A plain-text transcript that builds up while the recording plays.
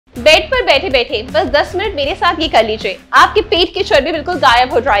Bed पर बैठे बैठे बस 10 मिनट मेरे साथ ये कर लीजिए, आपके पेट की चर्बी बिल्कुल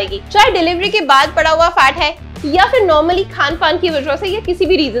गायब हो जाएगी। चाहे डिलीवरी के बाद पड़ा हुआ फैट है या फिर नॉर्मली खान पान की वजह से या किसी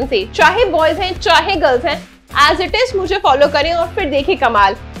भी रीजन से, चाहे बॉयज हैं चाहे गर्ल्स हैं, एज इट इज मुझे फॉलो करें और फिर देखें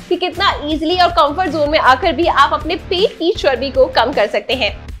कमाल कि कितना इजीली और कंफर्ट जोन में आकर भी आप अपने पेट की चर्बी को कम कर सकते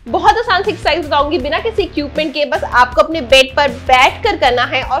हैं। बहुत आसान सी एक्सरसाइज बताऊंगी बिना किसी इक्विपमेंट के, बस आपको अपने बेड पर बैठकर करना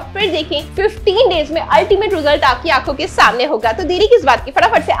है और फिर देखें 15 डेज में अल्टीमेट रिजल्ट आपकी आंखों के सामने होगा। तो देरी किस बात की,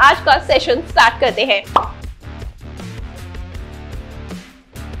 फटाफट से आज का सेशन स्टार्ट करते हैं।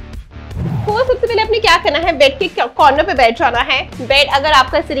 तो सबसे पहले आपने क्या करना है, बेड के कॉर्नर पे बैठ जाना है। बेड अगर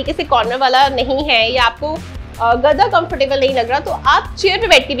आपका इस तरीके से कॉर्नर वाला नहीं है या आपको गद्दा कंफर्टेबल नहीं लग रहा तो आप चेयर पे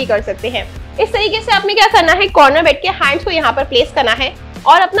बैठ के भी कर सकते हैं। इस तरीके से आपने क्या करना है, कॉर्नर बेड के हैंड्स को यहाँ पर प्लेस करना है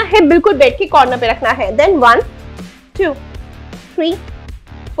और अपना हिप बिल्कुल बेड के कॉर्नर पे रखना है। देन 1 2 3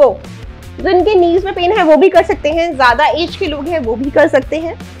 4। जिनके नीज में पेन है वो भी कर सकते हैं, ज्यादा एज के लोग हैं वो भी कर सकते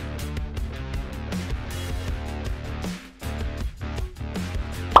हैं।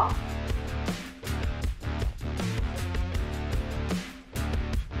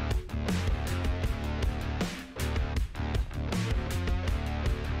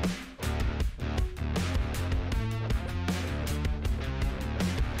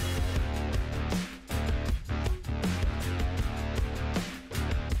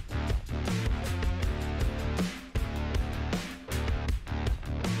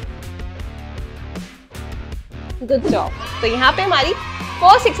 Good job. तो यहाँ पे हमारी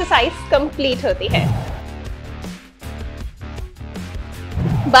फर्स्ट एक्सरसाइज कंप्लीट होती है।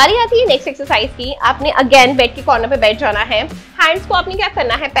 बारी आती है नेक्स्ट एक्सरसाइज की। आपने अगेन बेड के कॉर्नर पे बैठ जाना है। हैंड्स को आपने क्या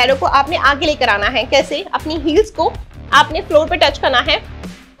करना है, पैरों को आपने आगे लेकर आना है। कैसे, अपनी हील्स को आपने फ्लोर पे टच करना है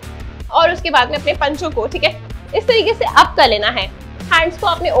और उसके बाद में अपने पंचों को, ठीक है, इस तरीके से अप कर लेना है। हैंड्स को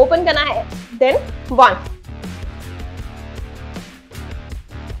आपने ओपन करना है। Then 1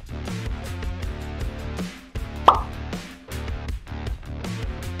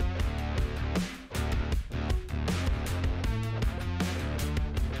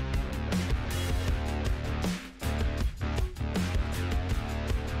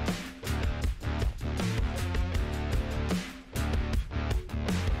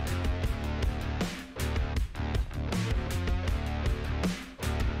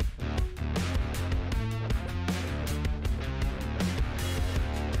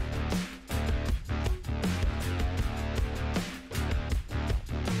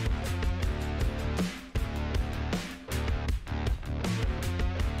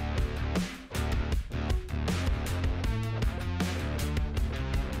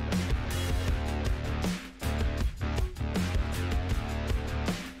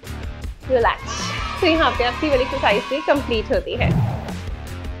 relax. तो यहाँ पे आपकी वाली एक्सरसाइज भी कंप्लीट होती है।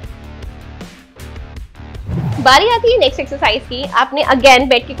 बारी आती है नेक्स्ट एक्सरसाइज की। आपने अगेन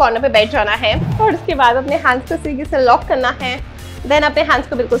बेड के कॉर्नर पे बैठ जाना है और उसके बाद अपने हैंड्स को सीधे से लॉक करना है। देन अपने हैंड्स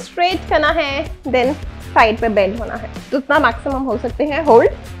को बिल्कुल स्ट्रेट करना है। देन साइड पे बेंड होना है, तो उतना मैक्सिमम हो सकते हैं।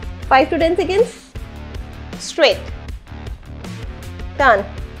 Hold 5 to 10 seconds. Straight, turn,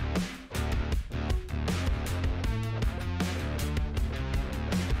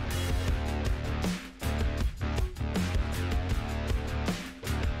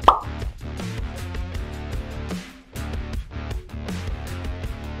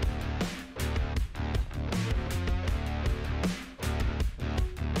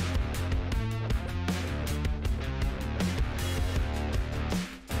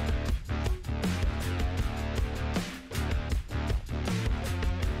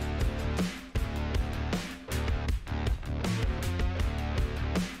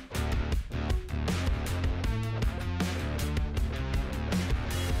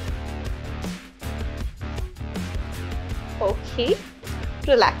 okay,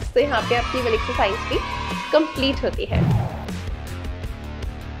 relax. तो यहाँ पे आपकी वाली एक्सरसाइज भी कंप्लीट होती है।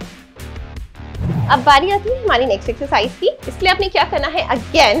 अब बारी आती है हमारी नेक्स्ट एक्सरसाइज की। इसलिए आपने क्या करना है,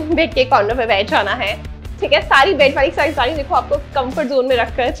 अगेन बेड के कॉर्नर पे बैठ जाना है। ठीक है, सारी बेड वाली एक्सरसाइज सारी देखो आपको कंफर्ट जोन में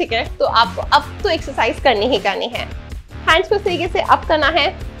रखकर, ठीक है, तो आपको अब तो एक्सरसाइज करनी ही करनी है। हैंड्स को इस तरीके से अप करना है,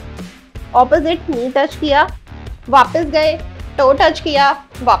 ऑपोजिट नी टच किया, वापस गए, टो टच किया,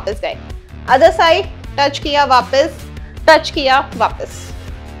 वापस गए, अदर साइड टच किया, वापस टच किया, वापस।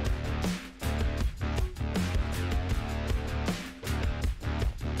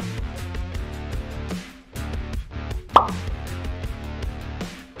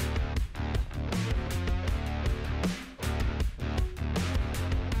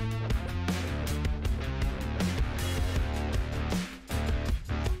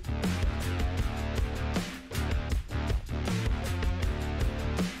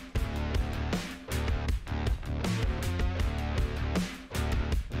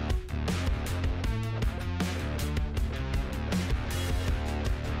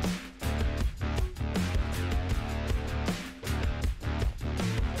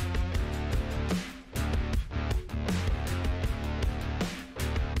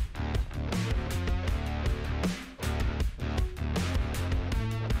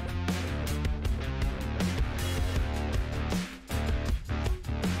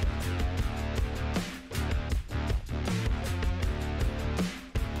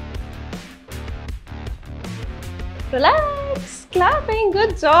 Relax, clapping,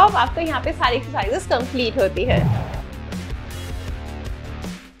 good job. आपका यहाँ पे सारी एक्सरसाइजेस कंप्लीट होती है।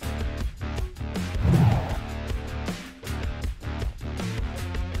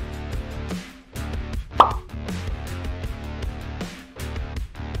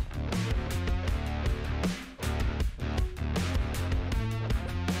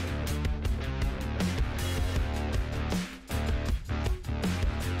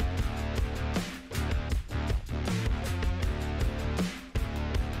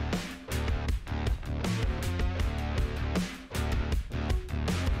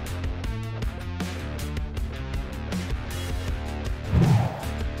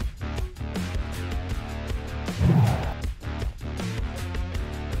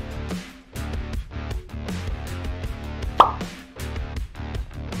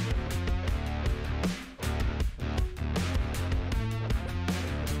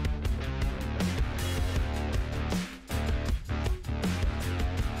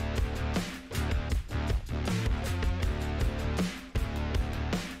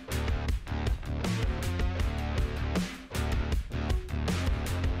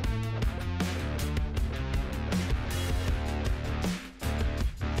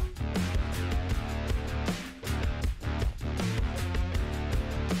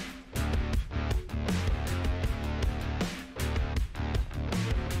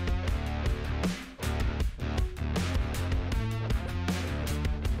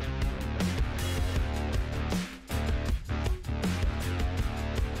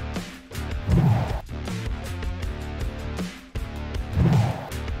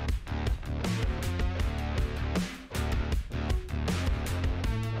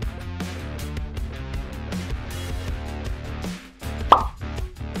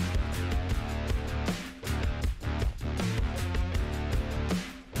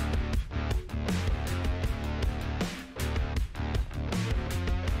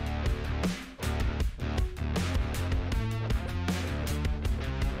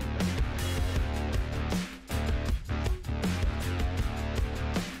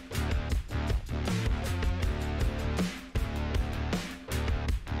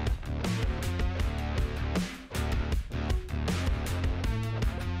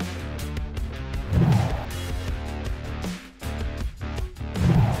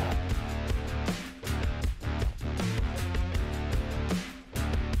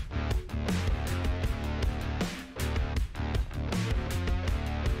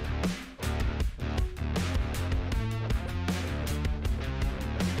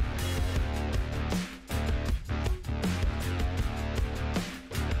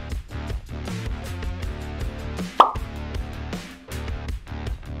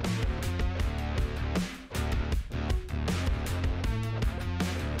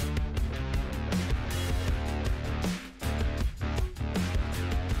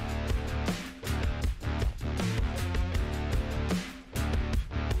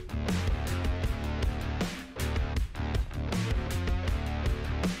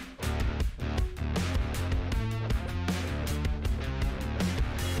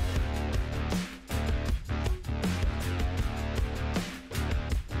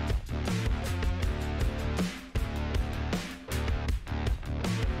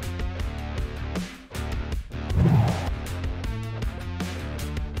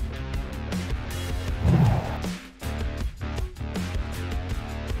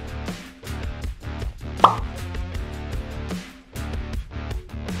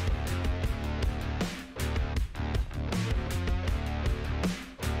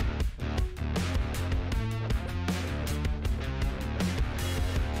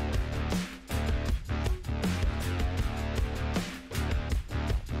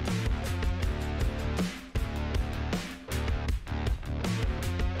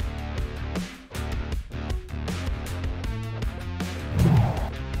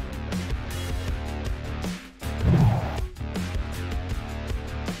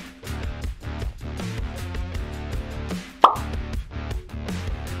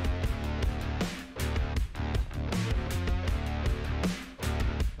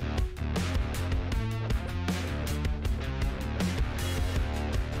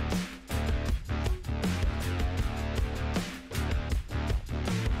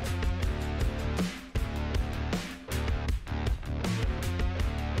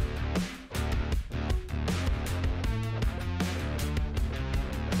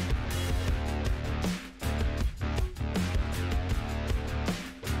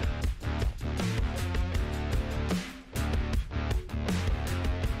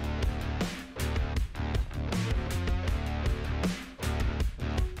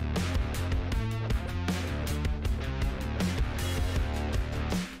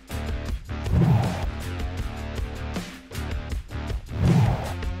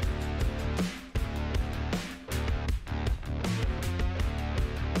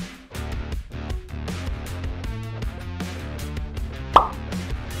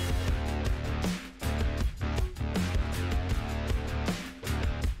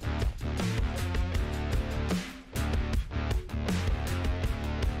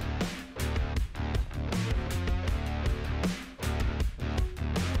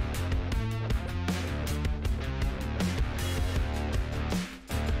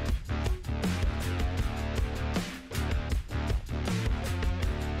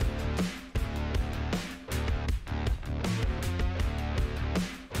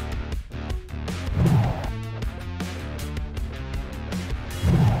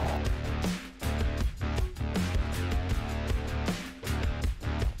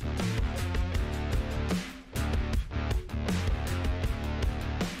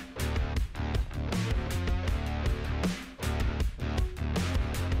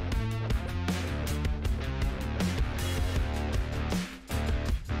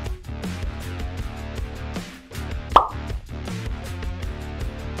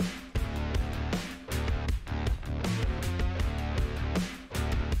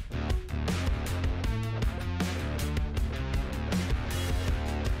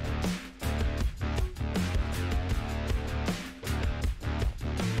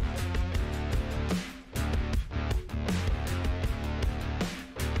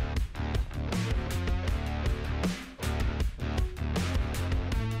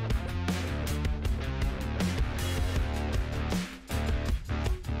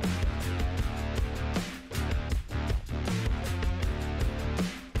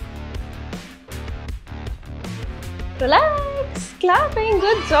 Relax, clapping,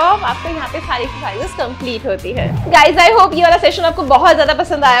 good job. आपको यहाँ पे सारी एक्सरसाइजेस कंप्लीट होती है। गाइज आई होप ये वाला सेशन आपको बहुत ज्यादा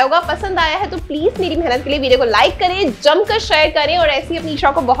पसंद आया होगा। पसंद आया है तो प्लीज मेरी मेहनत के लिए वीडियो को लाइक करें, जमकर शेयर करें और ऐसे ही अपनी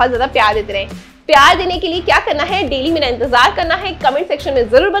ईशा को बहुत ज्यादा प्यार देते रहें। प्यार देने के लिए क्या करना है, डेली मेरा इंतजार करना है, कमेंट सेक्शन में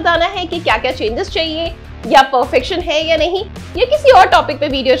जरूर बताना है कि क्या क्या चेंजेस चाहिए, या परफेक्शन है या नहीं, या किसी और टॉपिक पे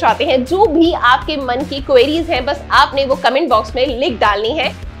वीडियो चाहते हैं। जो भी आपके मन की क्वेरीज हैं बस आपने वो कमेंट बॉक्स में लिख डालनी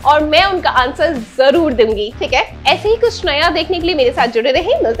है और मैं उनका आंसर जरूर दूंगी, ठीक है। ऐसे ही कुछ नया देखने के लिए मेरे साथ जुड़े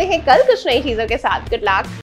रहें। मिलते हैं कल कुछ नई चीजों के साथ। Good luck.